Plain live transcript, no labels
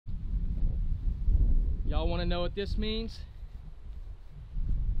Y'all want to know what this means?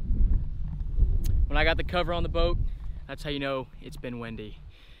 When I got the cover on the boat, that's how you know it's been windy.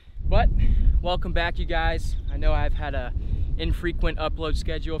 But welcome back, you guys. I know I've had a infrequent upload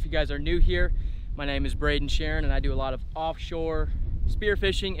schedule. If you guys are new here, my name is Braden and I do a lot of offshore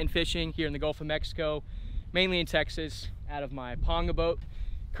spearfishing and fishing here in the Gulf of Mexico, mainly in Texas, out of my Panga boat.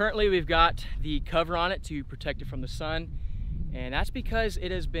 Currently, we've got the cover on it to protect it from the sun, and that's because it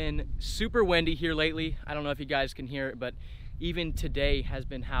has been super windy here lately. I don't know if you guys can hear it, but even today has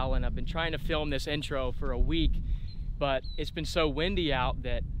been howling. I've been trying to film this intro for a week, but it's been so windy out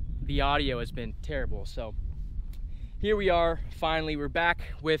that the audio has been terrible. So here we are, finally, we're back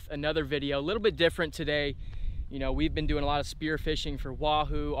with another video, a little bit different today. You know, we've been doing a lot of spear fishing for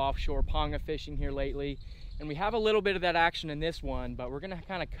wahoo, offshore Panga fishing here lately, and we have a little bit of that action in this one, but we're gonna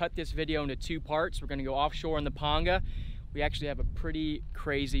kind of cut this video into two parts. We're gonna go offshore in the Panga. We actually have a pretty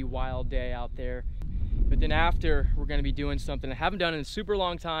crazy wild day out there. But then after, we're gonna be doing something I haven't done in a super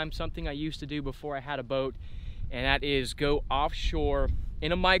long time, something I used to do before I had a boat, and that is go offshore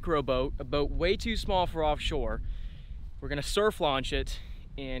in a micro boat, a boat way too small for offshore. We're gonna surf launch it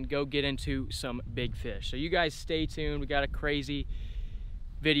and go get into some big fish. So you guys stay tuned. We got a crazy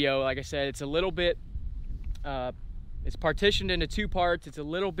video. Like I said, it's a little bit, it's partitioned into two parts. It's a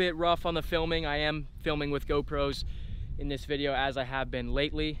little bit rough on the filming. I am filming with GoPros in this video, as I have been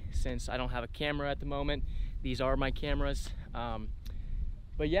lately, since I don't have a camera at the moment. These are my cameras.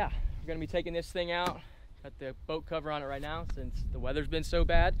 But yeah, we're gonna be taking this thing out. Got the boat cover on it right now since the weather's been so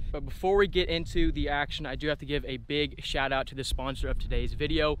bad. But before we get into the action, I do have to give a big shout out to the sponsor of today's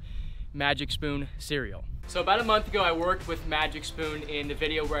video, Magic Spoon Cereal. So about a month ago, I worked with Magic Spoon in the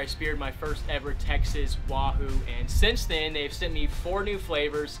video where I speared my first ever Texas wahoo. And since then, they've sent me 4 new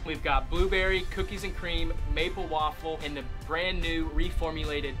flavors. We've got blueberry, cookies and cream, maple waffle, and the brand new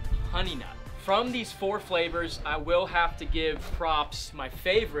reformulated honey nut. From these 4 flavors, I will have to give props, my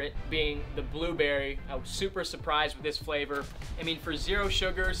favorite being the blueberry. I was super surprised with this flavor. I mean, for 0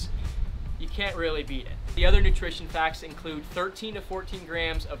 sugars, you can't really beat it. The other nutrition facts include 13 to 14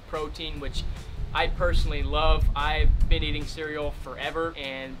 grams of protein, which I personally love. I've been eating cereal forever,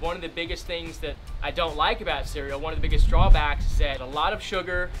 and one of the biggest things that I don't like about cereal, one of the biggest drawbacks, is that a lot of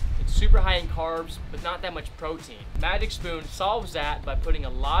sugar, it's super high in carbs, but not that much protein. Magic Spoon solves that by putting a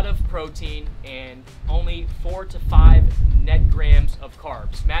lot of protein and only 4 to 5 net grams of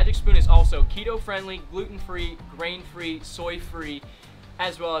carbs. Magic Spoon is also keto-friendly, gluten-free, grain-free, soy-free,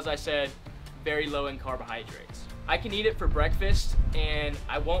 as well as I said, very low in carbohydrates. I can eat it for breakfast and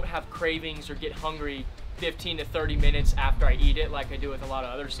I won't have cravings or get hungry 15 to 30 minutes after I eat it like I do with a lot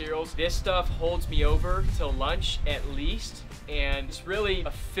of other cereals. This stuff holds me over till lunch at least, and it's really a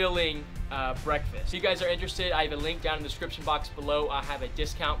filling breakfast. If you guys are interested, I have a link down in the description box below. I have a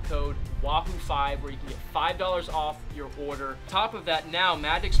discount code wahoo5 where you can get $5 off your order. On top of that, now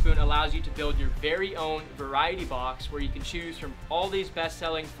Magic Spoon allows you to build your very own variety box where you can choose from all these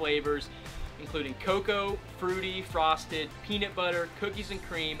best-selling flavors, including cocoa, fruity, frosted, peanut butter, cookies and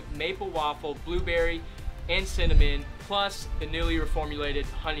cream, maple waffle, blueberry, and cinnamon, plus the newly reformulated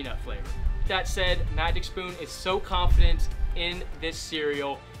honey nut flavor. That said, Magic Spoon is so confident in this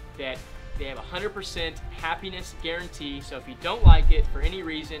cereal that they have a 100% happiness guarantee. So if you don't like it for any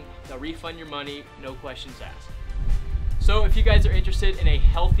reason, they'll refund your money, no questions asked. So if you guys are interested in a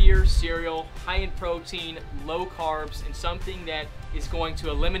healthier cereal, high in protein, low carbs, and something that is going to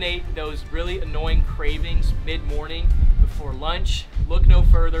eliminate those really annoying cravings mid-morning before lunch, look no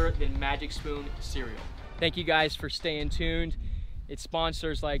further than Magic Spoon cereal. Thank you guys for staying tuned. It's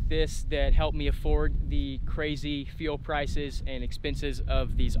sponsors like this that help me afford the crazy fuel prices and expenses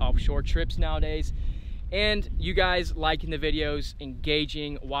of these offshore trips nowadays. And you guys liking the videos,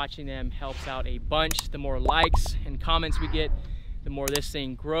 engaging, watching them helps out a bunch. The more likes and comments we get, the more this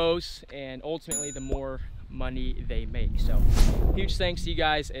thing grows, and ultimately the more money they make. So huge thanks to you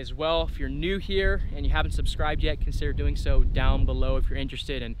guys as well. If you're new here and you haven't subscribed yet, consider doing so down below if you're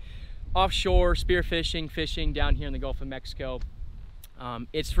interested in offshore spearfishing, fishing down here in the Gulf of Mexico.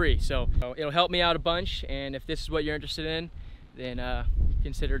 It's free, so it'll help me out a bunch, and if this is what you're interested in, then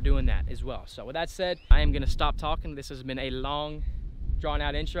consider doing that as well. So with that said, I am gonna stop talking. This has been a long, drawn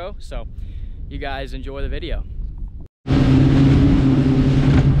out intro, so you guys enjoy the video.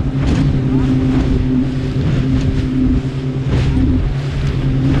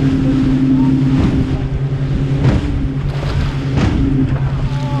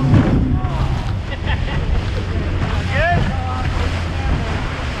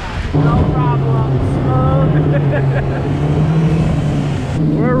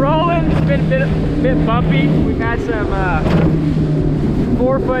 We're rolling. It's been a bit bumpy. We've had some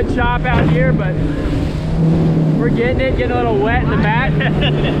 4-foot chop out here, but We're getting a little wet in the back.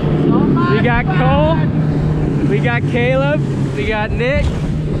 We got Cole, we got Caleb, we got Nick.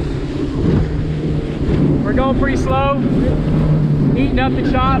 We're going pretty slow, eating up the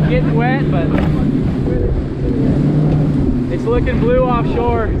chop, getting wet, but it's looking blue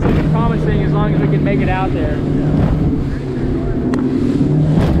offshore. It's looking promising as long as we can make it out there.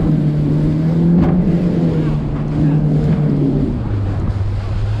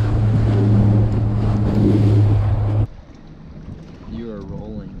 You are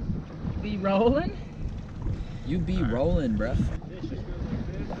rolling. Be rolling? You be rolling, bruh.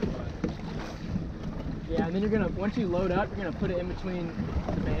 Yeah, and then you're gonna, once you load up, you're gonna put it in between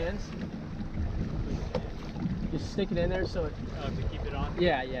the bands. Just stick it in there so it... to keep it on?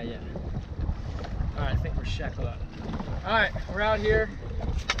 Yeah. Alright, I think we're shackled up. Alright, we're out here,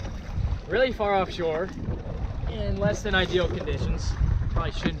 really far offshore, in less than ideal conditions.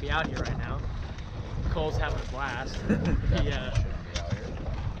 Probably shouldn't be out here right now. Cole's having a blast.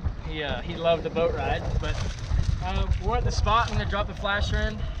 He loved the boat ride, but we're at the spot. I'm gonna drop the flasher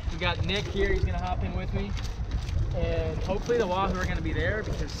in. We got Nick here, he's gonna hop in with me. And hopefully the wahoo are gonna be there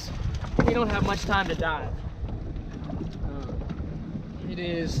because we don't have much time to dive. It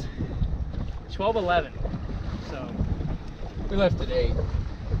is 12:11, so. We left at 8.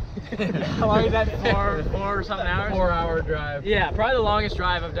 How long is that? Four or something hours? 4-hour drive. Yeah, probably the longest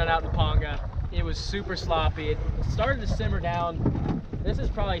drive I've done out in Panga. It was super sloppy. It started to simmer down. This is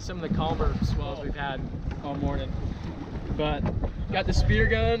probably some of the calmer swells we've had all morning. But got the spear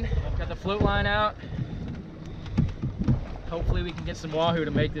gun, got the float line out. Hopefully we can get some wahoo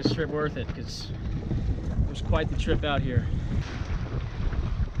to make this trip worth it, because it was quite the trip out here.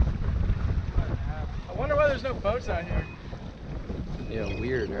 I wonder why there's no boats out here. Yeah,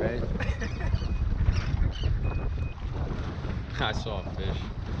 weird, right? I saw a fish.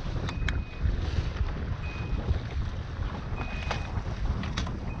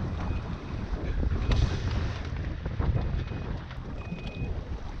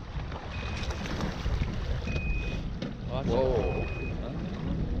 Whoa.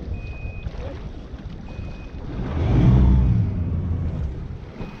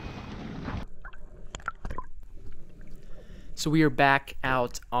 So we are back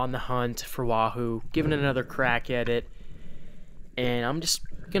out on the hunt for wahoo, giving it another crack at it. And I'm just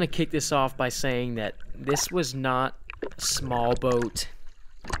gonna kick this off by saying that this was not small boat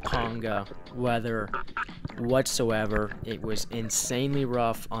Panga weather whatsoever. It was insanely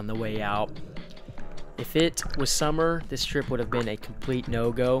rough on the way out. If it was summer, this trip would have been a complete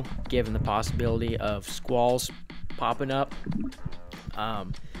no-go, given the possibility of squalls popping up.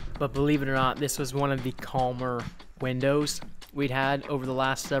 But believe it or not, this was one of the calmer windows we'd had over the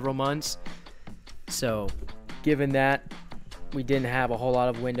last several months. So given that we didn't have a whole lot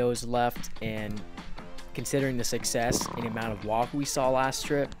of windows left, and considering the success and amount of wahoo we saw last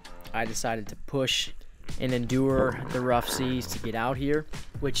trip, I decided to push and endure the rough seas to get out here,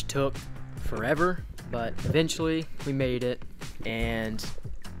 which took forever, but eventually we made it. And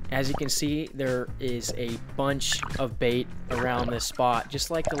as you can see, there is a bunch of bait around this spot.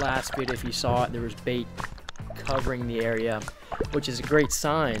 Just like the last video, if you saw it, there was bait covering the area, which is a great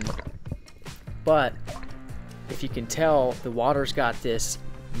sign. But if you can tell, the water's got this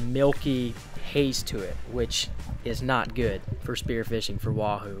milky haze to it, which is not good for spearfishing for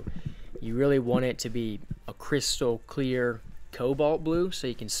wahoo. You really want it to be a crystal clear cobalt blue so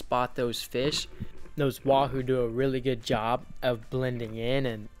you can spot those fish. Those wahoo do a really good job of blending in,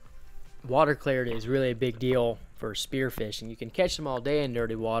 and water clarity is really a big deal for spearfishing. You can catch them all day in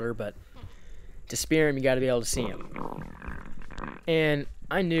dirty water, but to spear them, you got to be able to see them. And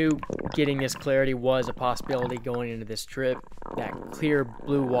I knew getting this clarity was a possibility going into this trip. That clear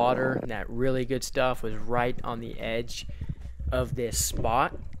blue water and that really good stuff was right on the edge of this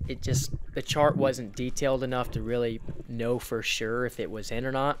spot. It just, the chart wasn't detailed enough to really know for sure if it was in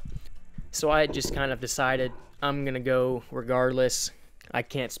or not. So I just kind of decided I'm gonna go regardless. I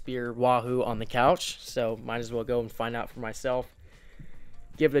can't spear wahoo on the couch, so might as well go and find out for myself.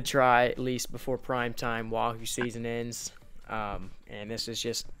 Give it a try at least before prime time wahoo season ends. And this is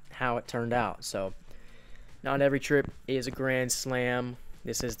just how it turned out. So not every trip is a grand slam.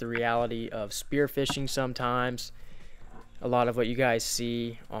 This is the reality of spearfishing sometimes. A lot of what you guys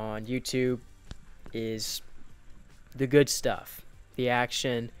see on YouTube is the good stuff, the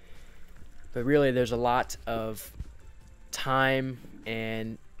action, but really there's a lot of time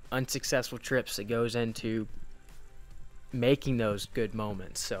and unsuccessful trips that goes into making those good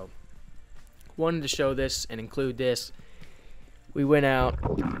moments. So wanted to show this and include this. We went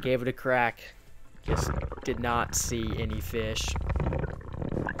out, gave it a crack, just did not see any fish.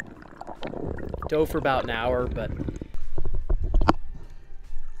 dove for about an hour, but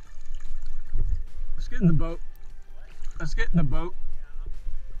Let's get in the boat. Let's get in the boat.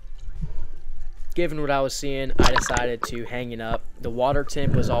 given what I was seeing, I decided to hang it up. The water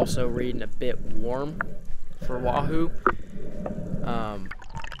temp was also reading a bit warm for wahoo.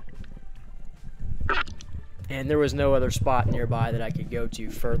 And there was no other spot nearby that I could go to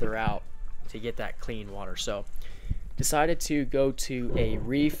further out to get that clean water. So decided to go to a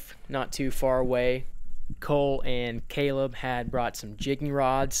reef not too far away. Cole and Caleb had brought some jigging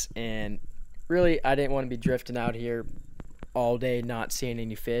rods, and really I didn't want to be drifting out here all day not seeing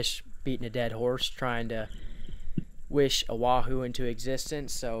any fish, beating a dead horse, trying to wish a wahoo into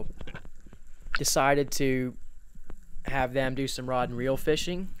existence. So decided to have them do some rod and reel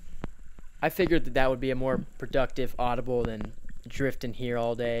fishing. I figured that that would be a more productive audible than drifting here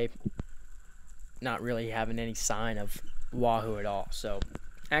all day, not really having any sign of wahoo at all. So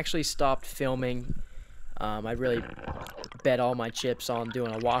actually stopped filming. I really bet all my chips on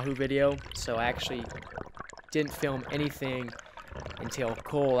doing a wahoo video, so I actually didn't film anything until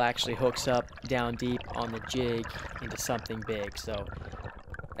Cole actually hooks up down deep on the jig into something big. So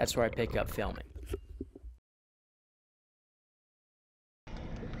that's where I pick up filming.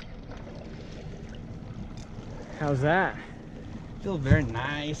 How's that? Feels very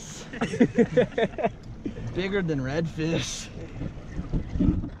nice. Bigger than redfish.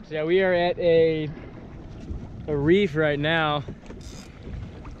 So yeah, we are at a reef right now.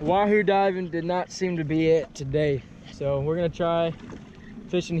 Wahoo diving did not seem to be it today. So we're gonna try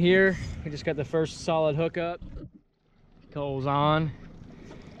fishing here. We just got the first solid hookup. Cole's on.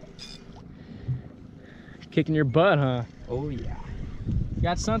 Kicking your butt, huh? Oh yeah.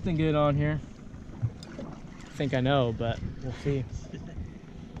 Got something good on here. I think I know, but we'll see.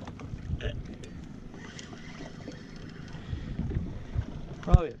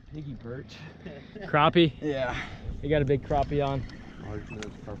 Probably a piggy perch. Crappie? Yeah. You got a big crappie on.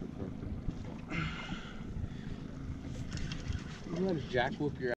 You let a jack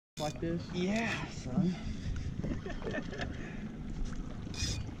whoop your ass like this? Yeah, son.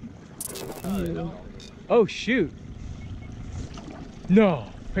 Oh shoot! No.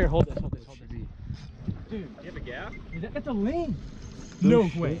 Here, hold this. Hold this. Dude, you have a gaff? That's a ling. No No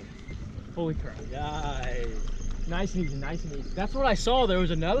shit. way. Holy crap. Nice. Nice and easy, nice and easy. That's what I saw. There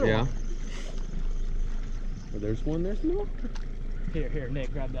was another Yeah. one. Oh, there's one, there's more. Here,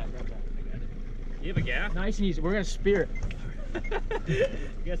 Nick, grab that, grab that. I got it. You have a gaff? Nice and easy. We're gonna spear it. I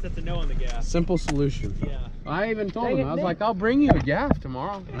guess that's a no on the gaff. Simple solution. Yeah. I even told Dang him, it, I was Nick. like, I'll bring you a gaff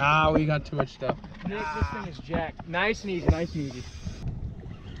tomorrow. Nah, we got too much stuff. Nick, this thing is jacked. Nice and easy, nice and easy.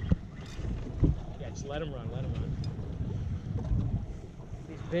 Yeah, just let him run, let him run.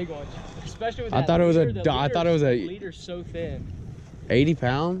 These big ones, especially with I that thought it was a leader, I thought it was a leader's so thin. 80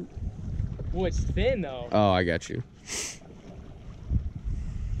 pound. Well, it's thin though. Oh, I got you.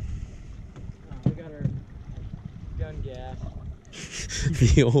 Oh, we got our gun gaff.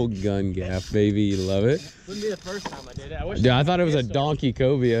 The old gun gaff, baby, you love it. Wouldn't be the first time I did it. I wish. Dude, I thought it was a donkey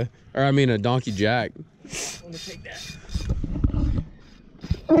cobia, or I mean a donkey jack. Let me take that.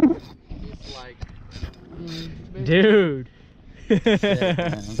 It's like, Dude.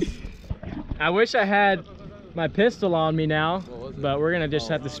 I wish I had my pistol on me now, but we're gonna just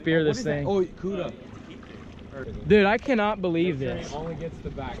have to spear this thing. Oh, Kuda. Dude, I cannot believe this. Only gets the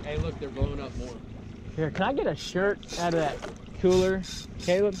back. Hey, look, they're blowing up more. Here, can I get a shirt out of that cooler,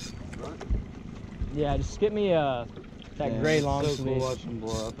 Caleb? Yeah, just get me that gray long so sleeve. cool watching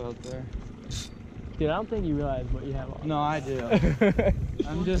blow up out there. Dude, I don't think you realize what you have on. No, I do.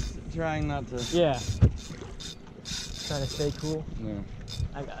 I'm just trying not to. Yeah. Trying to stay cool. No.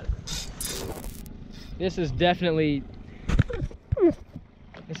 I got it. This is definitely,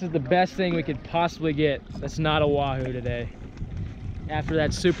 this is the best thing we could possibly get that's not a wahoo today. After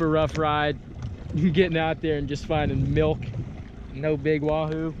that super rough ride, getting out there and just finding milk, no big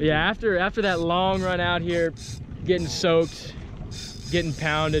wahoo. Yeah, after that long run out here, getting soaked, getting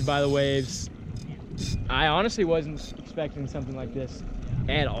pounded by the waves, I honestly wasn't expecting something like this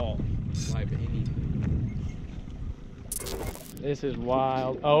at all. This is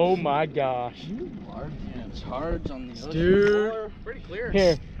wild. Oh my gosh. Charge on the ocean. Dude. Pretty clear.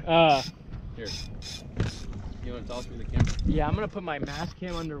 Here, Here. You want to toss me the camera? yeah, I'm gonna put my mask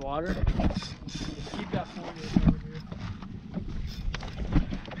cam underwater. Just keep that pointed over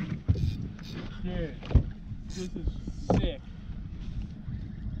here. Dude, this is sick.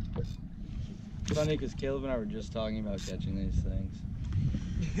 Funny because Caleb and I were just talking about catching these things.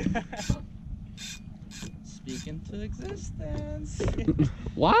 Speak into existence.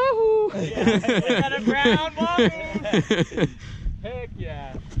 Wahoo! Yeah, got a brown wahoo. Heck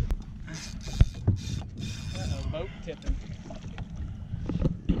yeah. chipping.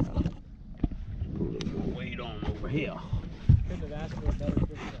 Wait on over here. Couldn't have asked for a better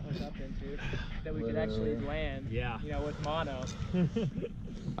fish to hook up into that we could actually land. Yeah. You know, with mono.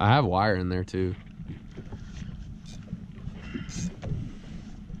 I have wire in there too.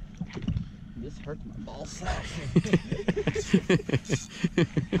 This hurts my ball sack.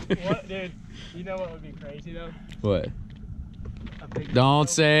 What, dude? You know what would be crazy though? What? Don't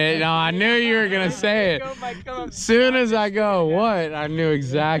say it. No, I knew you were gonna say it. As soon as I go, what? I knew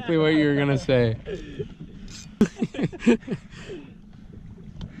exactly what you were gonna say.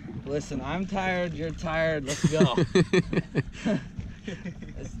 Listen, I'm tired, you're tired, let's go.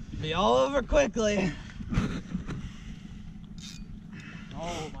 Let's be all over quickly.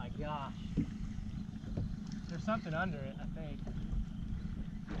 Oh my gosh. There's something under it, I think.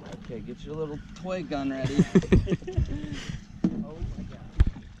 Okay, get your little toy gun ready. Oh my god.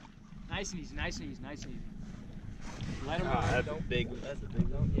 Nice and easy, nice and easy, nice and easy. Let him run. That's a big one. That's a big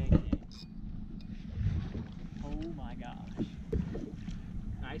one. Don't yank it. Oh my gosh.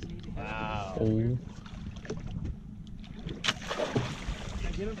 Nice and easy. Wow. Can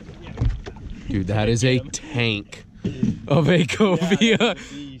I get him? Yeah. Dude, that is a tank of a cobia.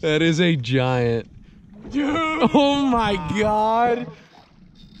 That is a giant. Dude. Oh my god.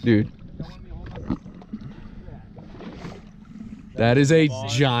 Dude. That is a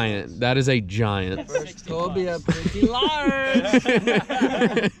giant. That is a giant. First cobia, pretty large.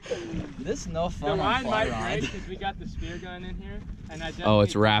 This is no fun. The line on might fly break rod. because we got the spear gun in here. And I Oh,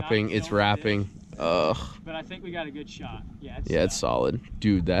 it's definitely did not wrapping. It's film the wrapping. fish, Ugh. But I think we got a good shot. Yeah, it's Yeah, it's solid.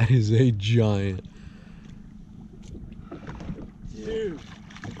 Dude, that is a giant. Dude.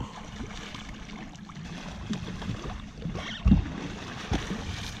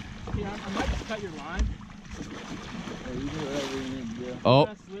 Yeah, I might just cut your line. Yeah, you do whatever you need to do. Oh.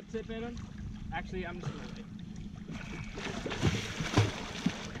 Put a slip tip in them. Actually, I'm just gonna wait.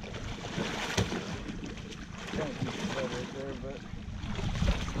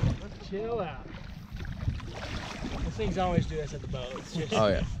 Let's chill out. Those things always do this at the boat. It's just, Oh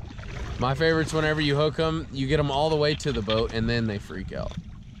yeah. My favorite's whenever you hook them, you get them all the way to the boat, and then they freak out.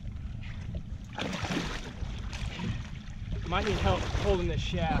 might need help holding this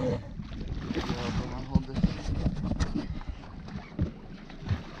shaft.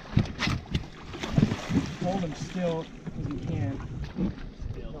 Hold him still as you can.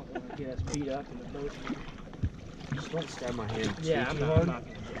 Don't want to get us beat up in the boat. Just don't stab my hand Yeah, I'm not gonna do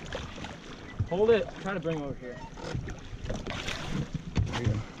it. Hold it. Try to bring him over here.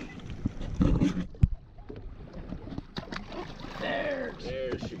 There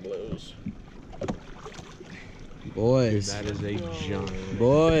she blows. Boys. Dude, that is a giant.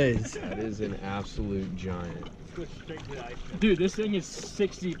 Boys. That is an absolute giant. Let's go straight to the ice. Dude, this thing is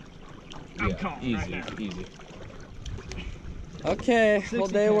 60. I'm calm easy, right now. easy. Okay, whole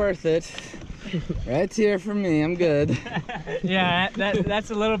day worth it. Right here for me, I'm good. Yeah, that's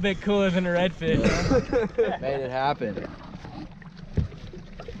a little bit cooler than a redfish. Made it happen.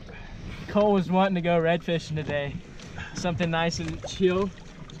 Cole was wanting to go redfishing today. Something nice and chill.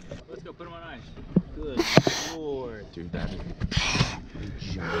 Let's go put him on ice. Good Lord. Dude, that is a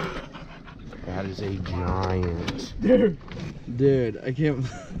giant. That is a giant. Dude, I can't.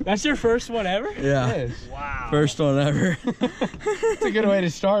 That's your first one ever? Yeah. Wow. First one ever. It's a good way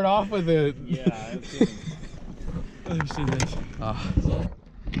to start off with it. Yeah. Let me see this.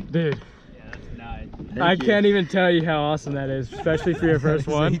 Dude. Yeah, that's nice. I can't even tell you how awesome that is, especially for your first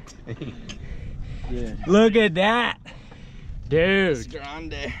one. Yeah. Look at that. Dude.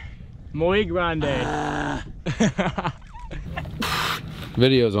 Grande. Muy grande.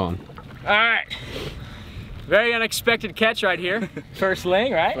 Video's on. Alright. Very unexpected catch right here. First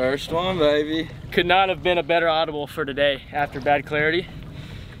ling, right? First one, baby. Could not have been a better audible for today after bad clarity.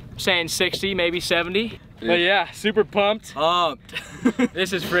 I'm saying 60, maybe 70. But yeah, super pumped. Pumped.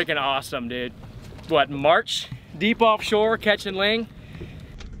 This is freaking awesome, dude. What, March? Deep offshore, catching ling.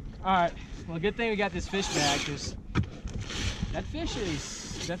 Alright, well good thing we got this fish bag, because that fish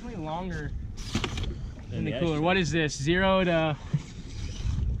is definitely longer in the cooler. What is this, 0 to,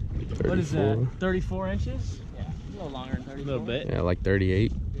 34. what is that, 34 inches? Yeah, a little longer than 34. A little bit. Yeah, like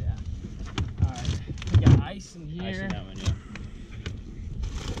 38. Yeah. Alright, we got ice in here. Ice in that one, yeah.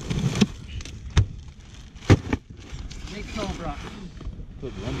 Big cobra.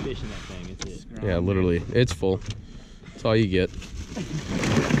 Put one fish in that thing, it's it. Yeah, literally. It's full. That's all you get.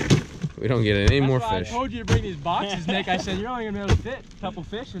 We don't get any more That's why fish. I told you to bring these boxes, Nick. I said you're only gonna be able to fit a couple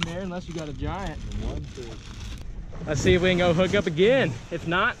fish in there unless you got a giant. Let's see if we can go hook up again. If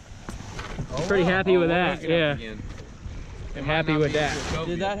not, pretty happy with that. Yeah. I'm happy with that.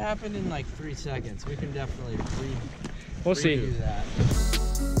 Did that happen in like 3 seconds? We can definitely We'll see. redo that.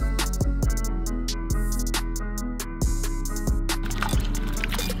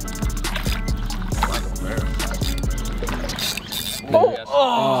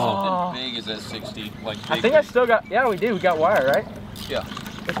 Something big is at 60. Like big, I think I still got, yeah, we do. We got wire, right? Yeah.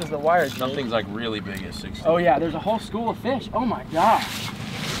 This is the wire jig. Something's like really big at 60. Oh yeah, there's a whole school of fish. Oh my gosh.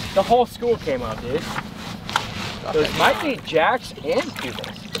 The whole school came up, dude. Those might be jacks and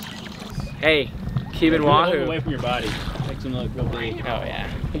cubas. Hey, Cuban wahoo. Away from your body. Makes them look real big. Oh yeah.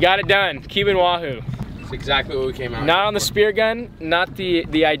 You got it done. Cuban wahoo. That's exactly what we came out. Not on the spear gun, not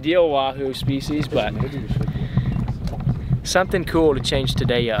the ideal wahoo species, but something cool to change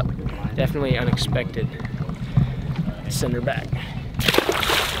today up. Definitely unexpected. Send her back.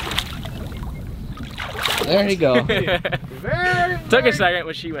 There you go. Took a second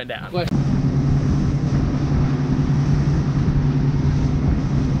when she went down. What?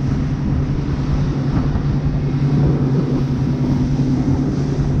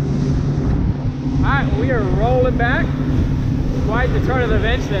 Alright, well, we are rolling back. Quite the turn of the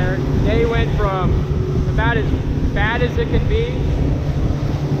events there. Day went from about as bad as it could be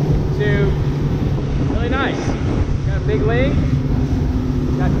to really nice. Got a big ling,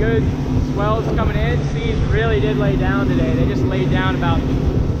 got good swells coming in. Seas really did lay down today. They just laid down about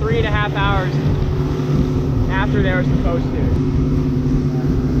 3.5 hours after they were supposed to.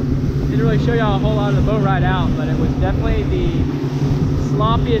 Didn't really show y'all a whole lot of the boat ride out, but it was definitely the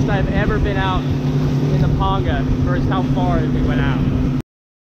sloppiest I've ever been out in the Panga versus how far we went out.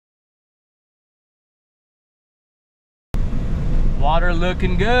 Water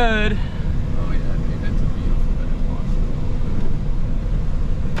looking good. Oh yeah, dude, that's a beautiful bit of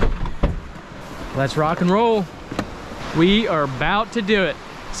water. Let's rock and roll. We are about to do it.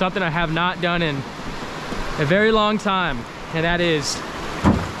 Something I have not done in a very long time, and that is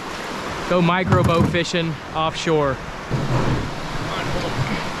go micro boat fishing offshore.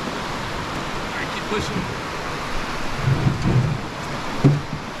 Pushing.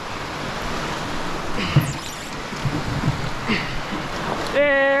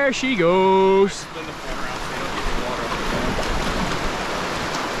 There she goes. Spin the floor out so you don't get any water on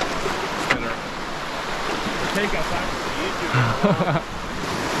the spinner. Take us out.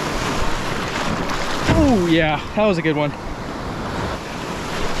 Oh yeah, that was a good one.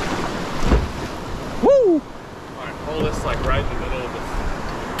 Woo! Alright, pull this like right in the middle of this.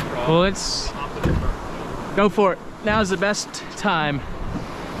 Well, let's go for it. Now's the best time,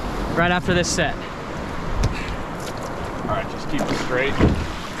 right after this set. Alright, just keep it straight.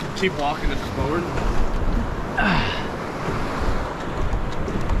 Keep walking this forward.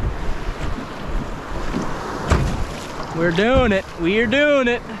 We're doing it. We're doing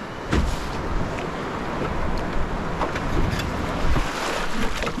it.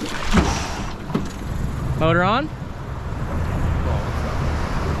 Motor on.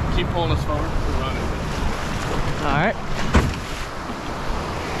 Keep pulling us forward. We're running. All right.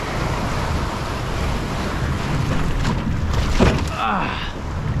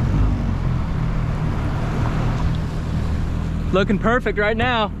 Looking perfect right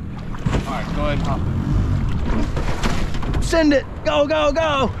now. Alright, go ahead and hop it. Send it. Go, go,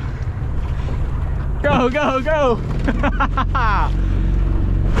 go. Go, go, go.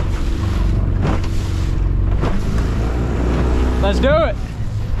 Let's do it.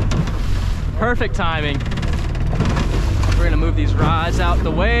 Perfect timing. We're gonna move these rods out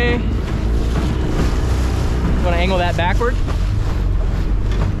the way. Want to angle that backward?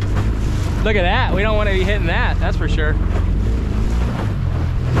 Look at that. We don't want to be hitting that, that's for sure.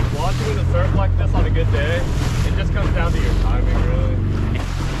 Watching the surf like this on a good day, it just comes down to your timing, really.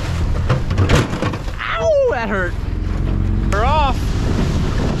 Ow, that hurt. We're off.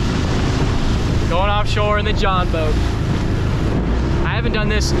 Going offshore in the John boat. I haven't done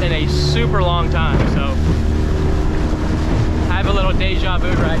this in a super long time, so I have a little deja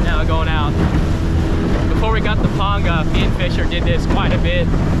vu right now going out. Before we got the Panga, me and Fisher did this quite a bit.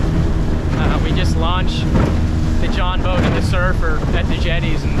 We just launch the John boat in the surf or at the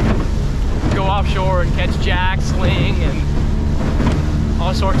jetties and go offshore and catch jacks, sling, and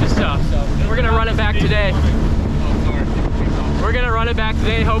all sorts of stuff. So we're gonna run it back today. We're gonna run it back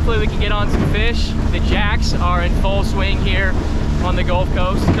today. Hopefully we can get on some fish. The jacks are in full swing here on the Gulf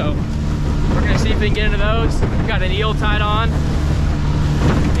Coast, so we're gonna see if we can get into those. We've got an eel tied on,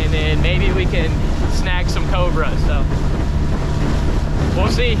 and then maybe we can snag some cobras. So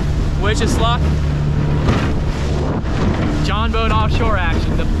we'll see. Wish us luck. John boat offshore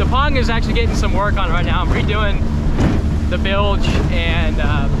action. The Panga is actually getting some work on it right now. I'm redoing the bilge and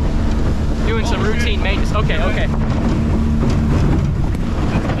doing some routine maintenance. Okay, okay.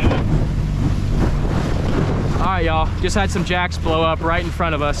 y'all. Just had some jacks blow up right in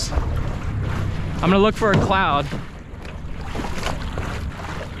front of us. I'm gonna look for a cloud.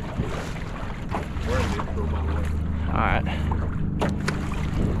 All right.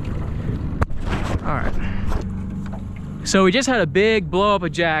 All right. So we just had a big blow up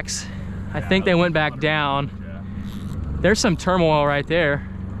of jacks. I think they went back down. There's some turmoil right there.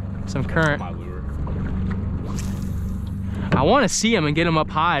 Some current. I want to see them and get them up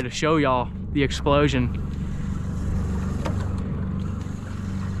high to show y'all the explosion.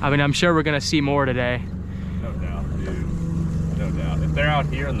 I mean, I'm sure we're gonna see more today. No doubt, dude. No doubt. If they're out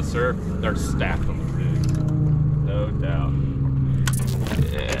here in the surf, they're stacked on the rig. No doubt.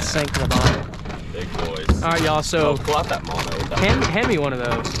 Yeah. Sink the bottom. Big boys. All right, y'all. So pull out that mono. hand me one of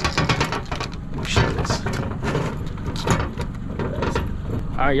those. Let me show this.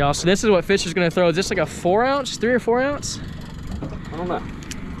 All right, y'all. So this is what Fisher's gonna throw. Is this like a 4 ounce, 3 or 4 ounce? I don't know.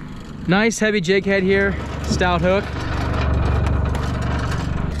 Nice heavy jig head here, stout hook.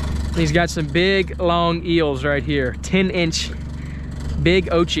 He's got some big long eels right here, 10-inch big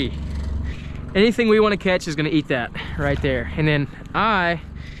ochi. Anything we want to catch is going to eat that right there. And then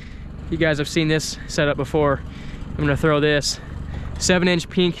you guys have seen this setup before. I'm going to throw this 7-inch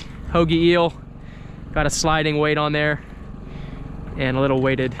pink hoagie eel. Got a sliding weight on there and a little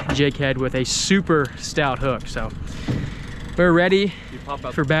weighted jig head with a super stout hook. So we're ready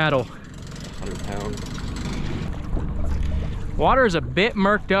for battle. 100 pounds. Water is a bit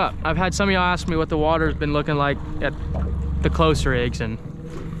murked up. I've had some of y'all ask me what the water's been looking like at the close rigs, and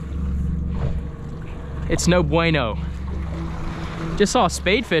it's no bueno. Just saw a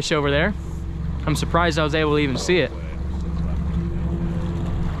spadefish over there. I'm surprised I was able to even see it.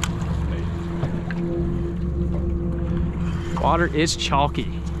 Water is chalky.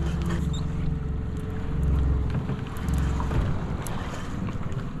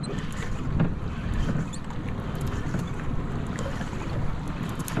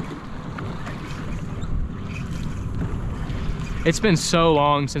 It's been so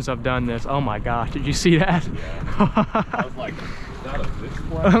long since I've done this. Oh my gosh, did you see that? Yeah. I was like, is that a fish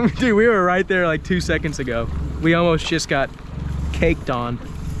fly? Dude, we were right there like 2 seconds ago. We almost just got caked on.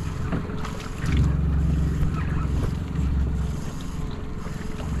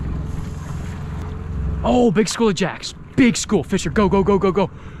 Oh, big school of jacks. Big school. Fisher, go, go, go, go, go.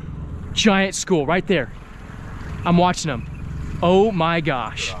 Giant school right there. I'm watching them. Oh my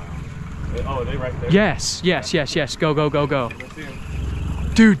gosh. Oh, are they right there? Yes, yes, yes, yes. Go, go, go, go.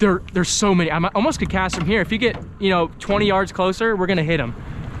 Dude, there's so many. I almost could cast them here. If you get, 20 yards closer, we're gonna hit them.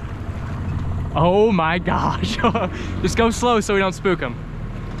 Oh my gosh. Just go slow so we don't spook them.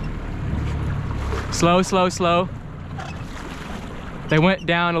 Slow, slow, slow. They went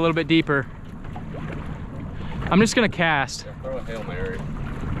down a little bit deeper. I'm just gonna cast. Yeah, throw a Hail Mary.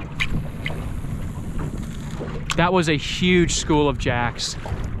 That was a huge school of jacks.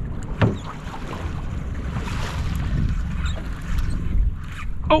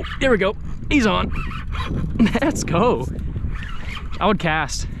 Oh, there we go. He's on. Let's go. I would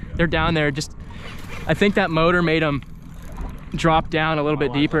cast. They're down there. I think that motor made them drop down a little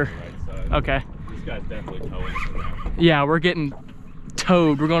bit deeper. Right, okay. This guy's definitely towing for now. Yeah, we're getting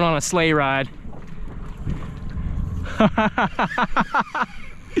towed. We're going on a sleigh ride.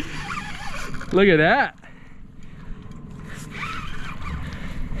 Look at that.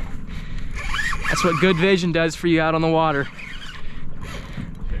 That's what good vision does for you out on the water.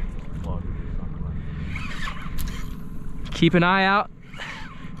 Keep an eye out.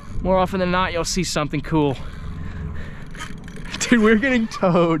 More often than not, you'll see something cool. Dude, we're getting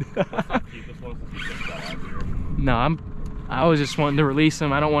towed. No, I was just wanting to release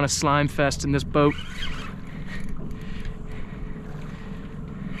them. I don't want a slime fest in this boat.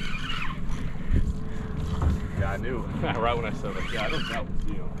 Yeah, I knew. Right when I said that. Yeah, I think that was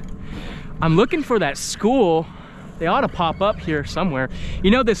you. I'm looking for that school. They ought to pop up here somewhere.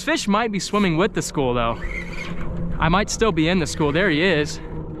 This fish might be swimming with the school though. I might still be in the school. There he is.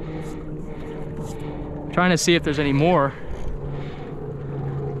 Trying to see if there's any more.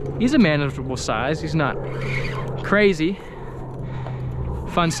 He's a manageable size. He's not crazy.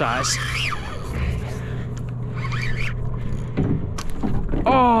 Fun size.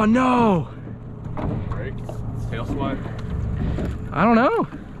 Oh no! Break? Tail swipe? I don't know.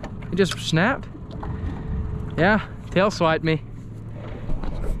 He just snapped. Yeah, tail swiped me.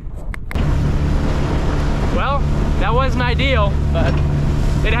 Well, that wasn't ideal, but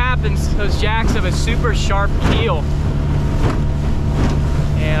it happens. Those jacks have a super sharp keel.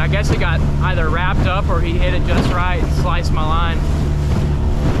 And I guess it got either wrapped up or he hit it just right and sliced my line.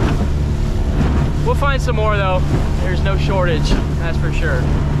 We'll find some more though. There's no shortage, that's for sure.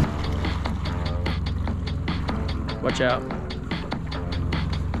 Watch out.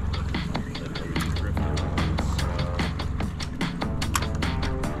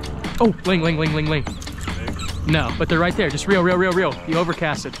 Oh, ling. No, but they're right there. Just reel. You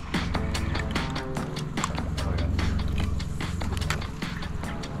overcast it.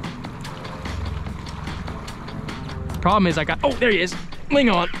 Problem is oh, there he is.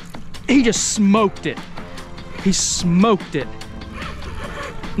 Ling on. He just smoked it. He smoked it.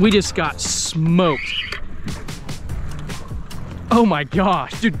 We just got smoked. Oh my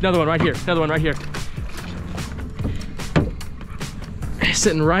gosh. Dude, another one right here.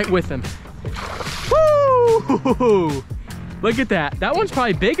 Sitting right with him. Woo! Look at that. That one's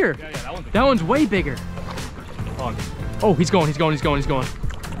probably bigger. Yeah, that one's way bigger. Oh, he's going. He's on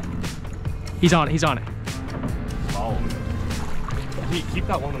it. Follow him. Keep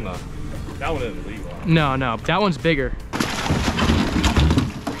that one in the... That one isn't legal. No, that one's bigger.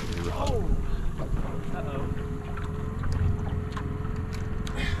 Oh.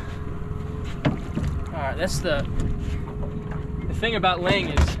 All right, that's the thing about ling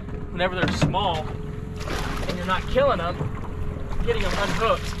is whenever they're small and you're not killing them, getting them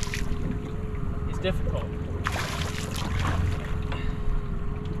unhooked is difficult.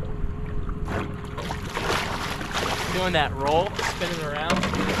 Doing that roll, spinning around.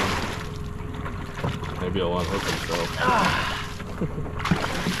 Maybe he'll unhook himself.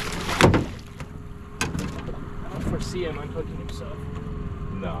 I don't foresee him unhooking himself.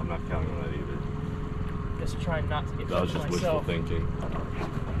 No, I'm not counting on that either. Just trying not to get That was hooked just wishful myself. thinking.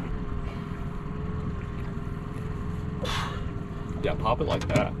 Yeah, pop it like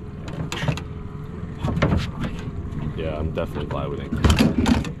that. Yeah, I'm definitely glad we didn't catch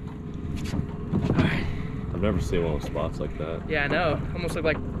it. I've never seen one with spots like that. Yeah, I know. Almost look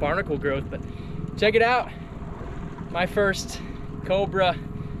like barnacle growth, but check it out. My first cobra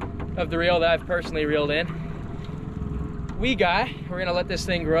of the reel that I've personally reeled in. Wee guy. We're gonna let this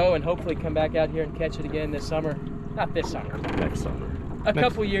thing grow and hopefully come back out here and catch it again this summer. Not this summer. Next summer. A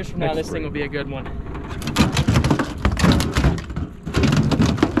couple years from now, next this thing spring. will be a good one.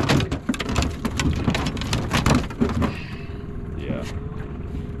 Yeah.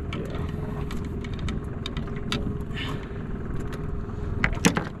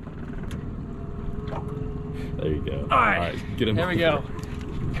 There you go. All right. Get him. There we go.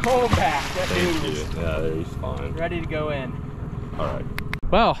 Comb back. That Thank dude you. is Yeah, there he's fine. ready to go in. All right.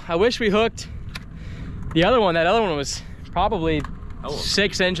 Well, I wish we hooked the other one. That other one was probably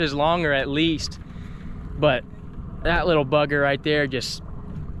 6 inches longer at least. But that little bugger right there just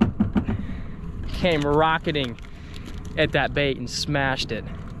came rocketing at that bait and smashed it.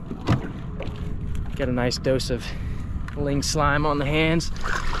 Got a nice dose of ling slime on the hands.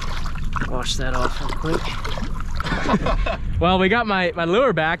 Wash that off real quick. Well, we got my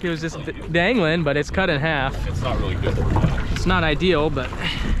lure back. It was just dangling, but it's cut in half. It's not really good for that. It's not ideal, but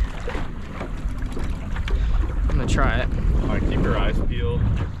I'm gonna try it. All right, keep your eyes peeled.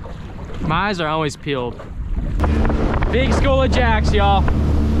 My eyes are always peeled. Big school of jacks, y'all.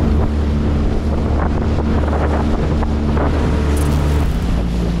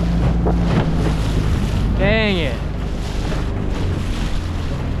 Dang it.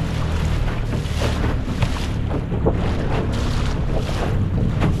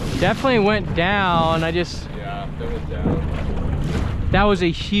 Definitely went down. Yeah, that went down. That was a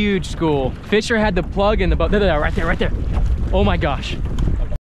huge school. Fisher had the plug in the boat. There, right there. Oh my gosh.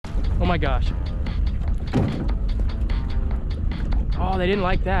 Oh my gosh. Oh, they didn't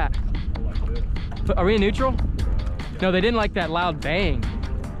like that. Are we in neutral? No, they didn't like that loud bang.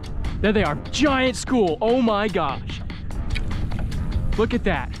 There they are. Giant school. Oh my gosh. Look at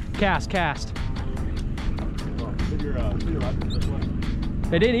that. Cast.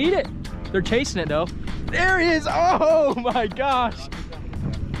 They didn't eat it. They're chasing it though. There he is. Oh my gosh.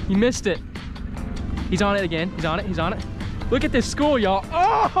 He missed it. He's on it again. He's on it. Look at this school, y'all.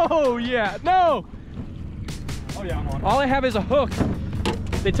 Oh yeah. No. Oh yeah, I'm on. All I have is a hook.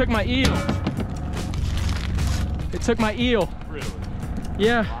 They took my eel. Really?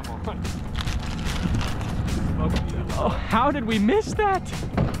 Yeah. I'm on. Oh, how did we miss that?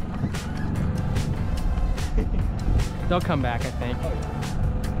 They'll come back, I think.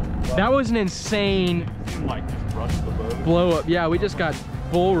 That was an insane Seemed like just rushed the boat. blow up. Yeah, we just got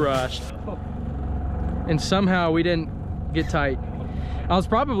bull rushed. And somehow we didn't get tight. I was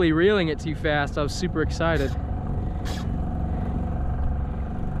probably reeling it too fast. I was super excited.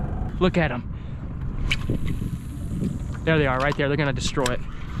 Look at them. There they are, right there. They're gonna destroy it.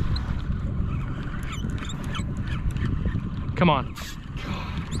 Come on.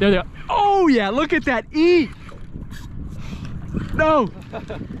 There they are. Oh yeah, look at that eat. No.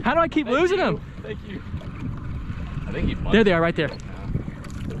 How do I keep losing them? Thank you. I think he might. There they are, right there.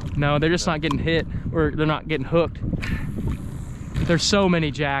 No, they're just not getting hit, or they're not getting hooked. There's so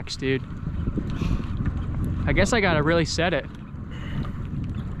many jacks, dude. I guess I gotta really set it.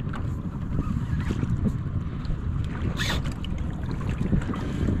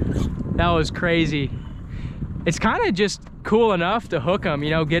 That was crazy. It's kind of just cool enough to hook them, you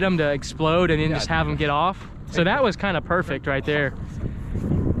know, get them to explode and then just have them get off. So that was kind of perfect right there.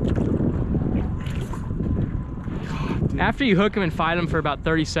 After you hook them and fight them for about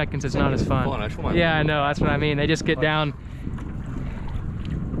 30 seconds, it's not as fun. Yeah, I know, that's what I mean. They just get down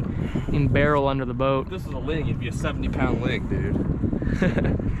and barrel under the boat. If this is a ling, it'd be a 70-pound ling, dude.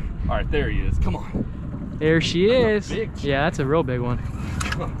 All right, there he is. Come on. There she is. Yeah, that's a real big one.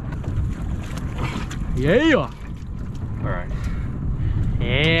 Yeah. All right.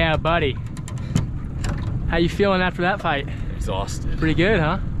 Yeah, buddy. How you feeling after that fight? Exhausted. Pretty good,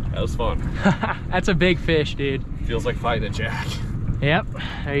 huh? That was fun. That's a big fish, dude. Feels like fighting a jack. Yep,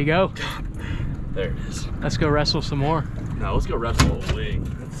 there you go. There it is. Let's go wrestle some more. Now let's go wrestle a ling.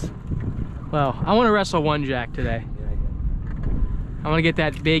 Well, I want to wrestle one jack today. I want to get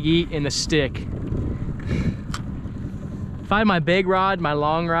that big eat in the stick. If I had my big rod, my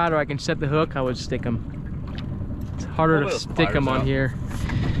long rod, or I can set the hook, I would stick them. It's harder to stick them on here.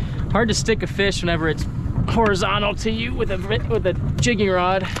 Hard to stick a fish whenever it's horizontal to you with a jigging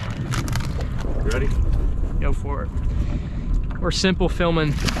rod. Ready? Go for it. We're simple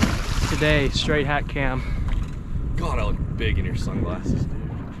filming today, straight hat cam. God, I look big in your sunglasses,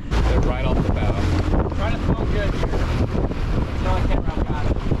 dude. They're right off the bow. Trying to film good here. No, I can't rock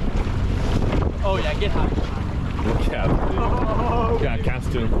out. Oh yeah, get high. Look at him, dude. Oh, Yeah,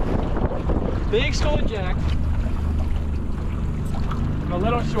 cast to him. big skull jack. A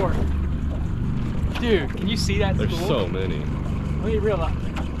little short. Dude, can you see that There's school? so many. Let me reel up.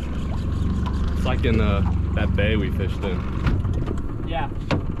 It's like in that bay we fished in. Yeah.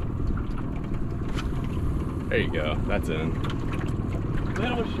 There you go. That's in.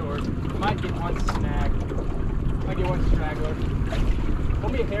 Little short. Might get one snag. Might get one straggler.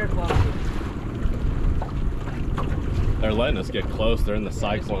 Hold me a hair closer. They're letting us get close. They're in the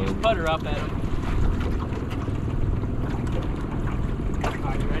cyclone. Putter up at them.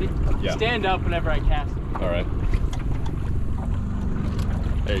 Alright, you ready? Yeah. Stand up whenever I cast them. All right.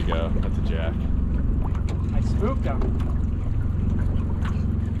 There you go. That's a jack. I spooked them.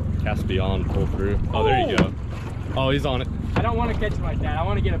 Cast beyond, pull through. Oh, there you go. Oh, he's on it. I don't want to catch him like that. I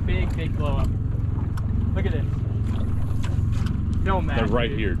want to get a big, big blow up. Look at this. Film that. They're right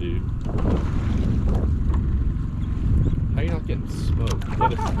here, dude. How are you not getting smoked?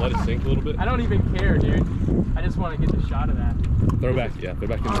 Let it sink a little bit. I don't even care, dude. I just want to get the shot of that. Throw back. Yeah, throw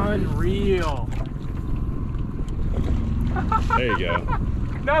back in there. Unreal. There you go.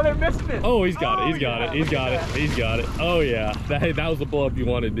 No, they're missing it. Oh, he's got it. He's got it. He's got it. He's got it. Oh, yeah. That was the blow up you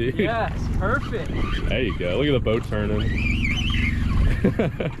wanted, dude. Yes, perfect. There you go. Look at the boat turning.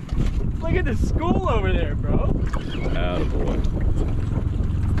 Look at the school over there, bro. Attaboy.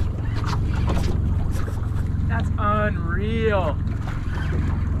 That's unreal.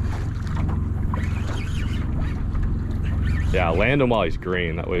 Yeah, land him while he's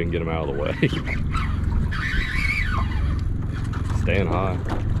green. That way we can get him out of the way. Staying high.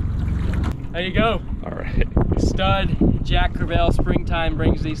 There you go. All right. Stud Jack Crevalle. Springtime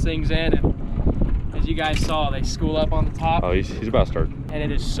brings these things in, and as you guys saw, they school up on the top. Oh, he's about to start. And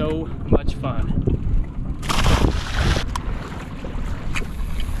it is so much fun.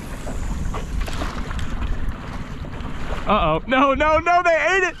 Uh-oh. No, no, no, they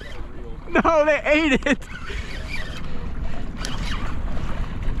ate it! No, they ate it!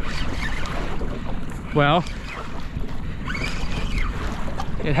 Well,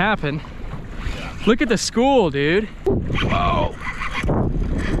 it happened. Look at the school, dude. Whoa!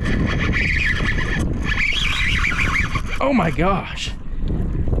 Oh my gosh.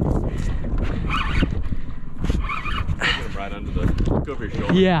 Right under the, look over your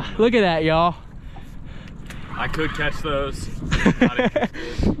shoulder. Yeah, look at that, y'all. I could catch those. Not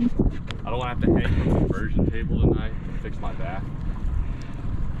interested. I don't want to have to hang from the conversion table tonight to fix my back.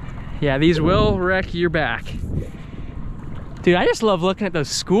 Yeah, these will wreck your back. Dude, I just love looking at those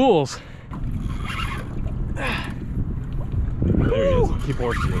schools. There he is. Keep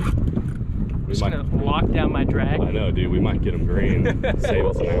horsing him. I'm just gonna lock down my drag. I know, dude. We might get him green. Save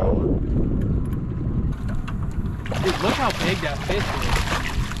us an hour. Dude, look how big that fish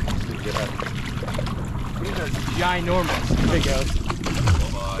is. These are ginormous. There he goes.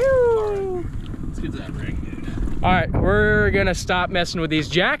 Alright. Let's get to that ring, dude. Alright, we're gonna stop messing with these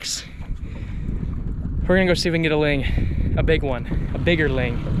jacks. We're gonna go see if we can get a ling. A big one. A bigger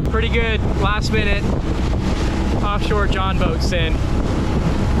ling. Pretty good. Last minute. offshore John boats in.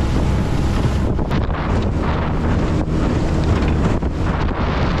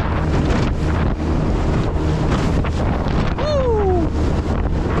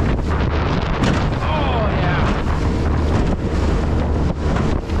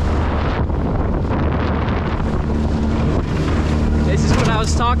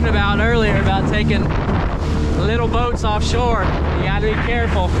 Talking about earlier about taking little boats offshore. You gotta be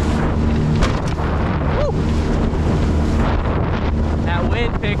careful. Woo! That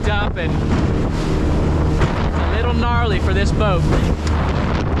wind picked up and it's a little gnarly for this boat.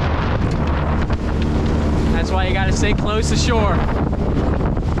 That's why you gotta stay close to shore.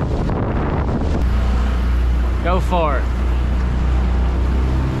 Go for it.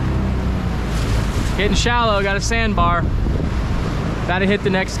 It's getting shallow, got a sandbar. About to hit the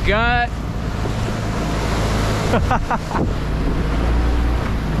next gut.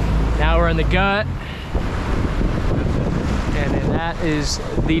 Now we're in the gut. And then that is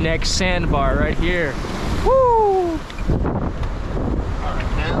the next sandbar right here. Woo!